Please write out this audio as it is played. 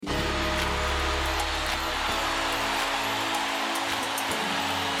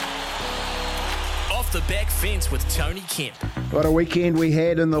the Back Fence with Tony Kemp. What a weekend we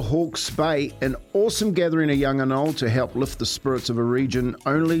had in the Hawke's Bay. An awesome gathering of young and old to help lift the spirits of a region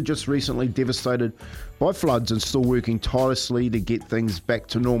only just recently devastated by floods and still working tirelessly to get things back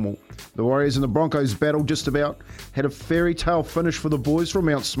to normal. The Warriors and the Broncos battle just about had a fairy tale finish for the boys from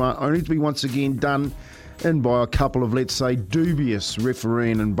Mount Smart, only to be once again done in by a couple of, let's say, dubious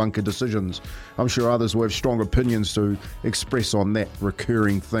refereeing and bunker decisions. I'm sure others will have strong opinions to express on that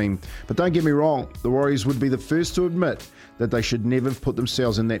recurring theme. But don't get me wrong, the Warriors would be the first to admit that they should never have put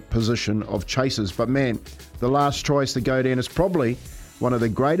themselves in that position of chasers. But man, the last tries to go down is probably one of the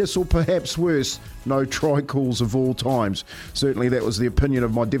greatest or perhaps worst no-try calls of all times. Certainly that was the opinion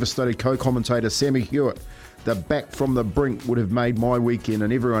of my devastated co-commentator Sammy Hewitt. The back from the brink would have made my weekend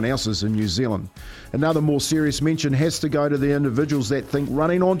and everyone else's in New Zealand. Another more serious mention has to go to the individuals that think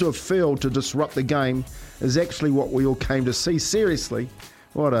running onto a field to disrupt the game is actually what we all came to see. Seriously,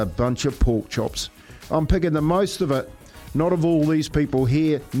 what a bunch of pork chops. I'm picking the most of it. Not of all these people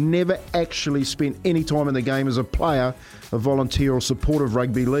here, never actually spent any time in the game as a player, a volunteer or supporter of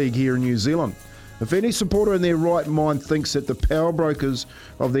rugby league here in New Zealand. If any supporter in their right mind thinks that the power brokers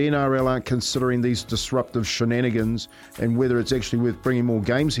of the NRL aren't considering these disruptive shenanigans and whether it's actually worth bringing more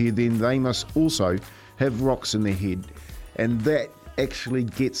games here, then they must also have rocks in their head. And that actually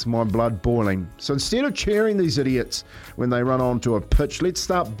gets my blood boiling. So instead of cheering these idiots when they run onto a pitch, let's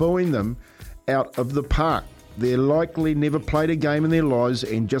start booing them out of the park. They're likely never played a game in their lives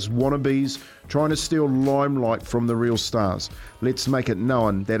and just wannabes trying to steal limelight from the real stars. Let's make it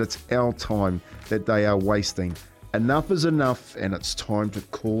known that it's our time that they are wasting. Enough is enough and it's time to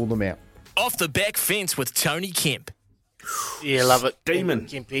call them out. Off the Back Fence with Tony Kemp. Yeah, love it. Steaming.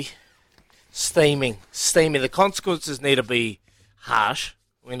 Kempy. Steaming. The consequences need to be harsh.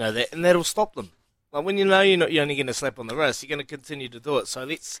 We know that. And that'll stop them. Like when you know you're only going to slap on the wrist, you're going to continue to do it. So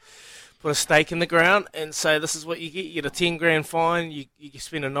let's put a stake in the ground and say this is what you get. You get a 10 grand fine, you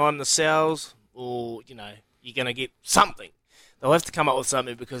spend a night in the cells, or, you're going to get something. They'll have to come up with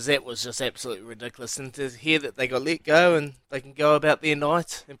something because that was just absolutely ridiculous. And to hear that they got let go and they can go about their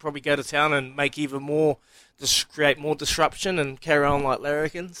night and probably go to town and make even more, create more disruption and carry on like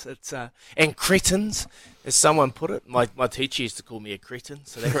larrikins. And cretins, as someone put it. My teacher used to call me a cretin,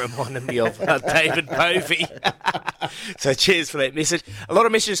 so that reminded me of David Povey. So cheers for that message. A lot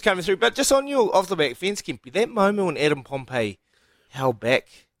of messages coming through, but just on your off the back fence, Kempy, that moment when Adam Pompey held back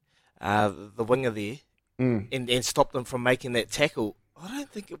the winger there and stopped them from making that tackle, I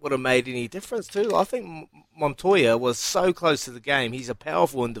don't think it would have made any difference too. I think Montoya was so close to the game. He's a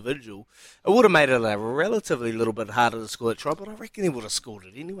powerful individual. It would have made it a relatively little bit harder to score that try, but I reckon he would have scored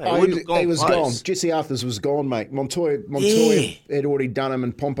it anyway. He was gone. Jesse Arthurs was gone, mate. Montoya had already done him,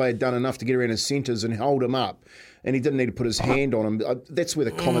 and Pompey had done enough to get around his centres and hold him up. And he didn't need to put his hand on him. That's where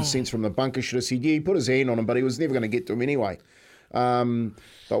the common sense from the bunker should have said, yeah, he put his hand on him, but he was never going to get to him anyway.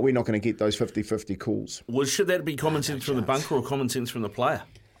 But we're not going to get those 50-50 calls. Well, should that be common sense from the bunker or common sense from the player?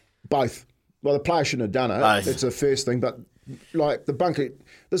 Both. Well, the player shouldn't have done it. Both. That's the first thing. But like the bunker,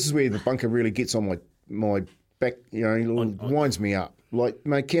 this is where the bunker really gets on my back. Winds me up. Like,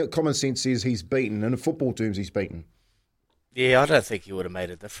 mate, common sense says he's beaten. In football terms, he's beaten. Yeah, I don't think he would have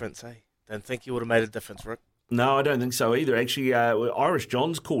made a difference, Don't think he would have made a difference, Rick. No, I don't think so either. Actually, Irish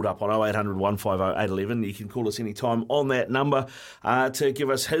John's called up on 0800 150 811. You can call us anytime on that number to give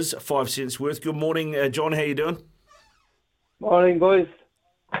us his 5 cents worth. Good morning, John. How you doing? Morning, boys.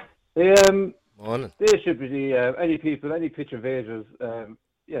 Morning. There should be any pitch invaders,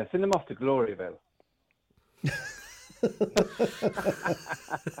 send them off to Gloryville.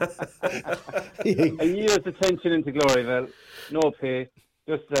 A year's detention into Gloryville, no pay,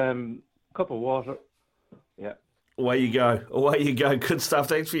 just a cup of water. Yeah. Away you go. Good stuff.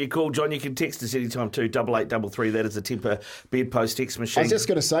 Thanks for your call, John. You can text us anytime too, 8833. That is the Temper bedpost text machine. I was just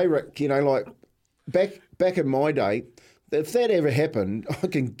going to say, Rick, like back in my day, if that ever happened, I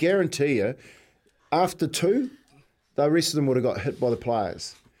can guarantee you, after two, the rest of them would have got hit by the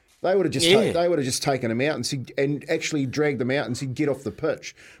players. They would have just taken them out and actually dragged them out and said, get off the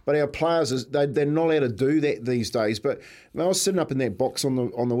pitch. But our players, they're not allowed to do that these days. But I was sitting up in that box on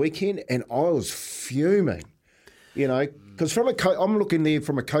the weekend and I was fuming, because I'm looking there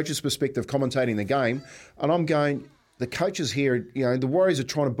from a coach's perspective, commentating the game, and I'm going, the coaches here, the Warriors are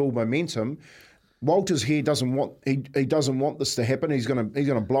trying to build momentum. Walters here doesn't want this to happen. He's going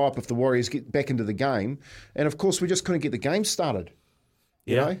to blow up if the Warriors get back into the game, and of course we just couldn't get the game started.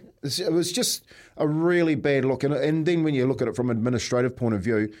 Yeah. It was just a really bad look. And then when you look at it from an administrative point of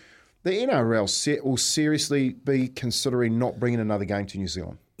view, the NRL will seriously be considering not bringing another game to New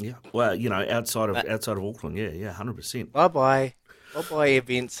Zealand. Yeah. Well, outside of Auckland, yeah, 100%. Bye-bye. I'll buy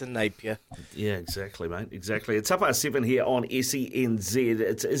events in Napier. Yeah, exactly, mate. Exactly. It's 7:30 here on SENZ.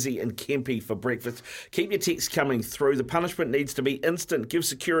 It's Izzy and Kempy for breakfast. Keep your texts coming through. The punishment needs to be instant. Give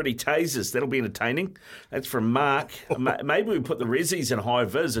security tasers. That'll be entertaining. That's from Mark. Maybe we put the resis in high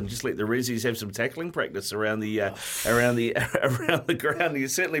vis and just let the resis have some tackling practice around the around the ground. There'll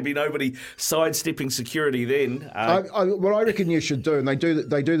certainly be nobody sidestepping security then. What I reckon you should do, and they do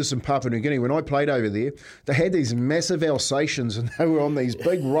this in Papua New Guinea. When I played over there, they had these massive Alsatians, and they were on these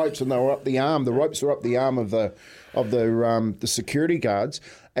big ropes, and they were up the arm. The ropes were up the arm of the security guards.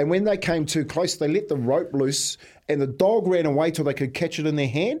 And when they came too close, they let the rope loose, and the dog ran away till they could catch it in their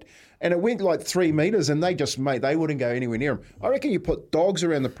hand. And it went like 3 metres, and they wouldn't go anywhere near them. I reckon you put dogs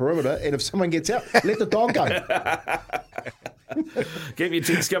around the perimeter, and if someone gets out, let the dog go. Keep your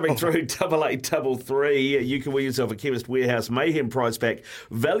texts coming through, 8833. You can win yourself a Chemist Warehouse Mayhem prize pack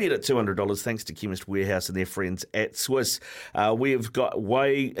valued at $200 thanks to Chemist Warehouse and their friends at Swiss. We've got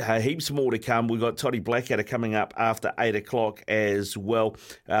heaps more to come. We've got Toddy Blackadder coming up after 8 o'clock as well.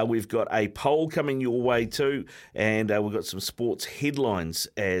 We've got a poll coming your way too, and we've got some sports headlines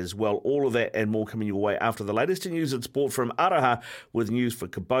as well. All of that and more coming your way after the latest in news and sport from Araha with news for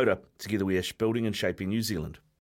Kubota. Together we are building and shaping New Zealand.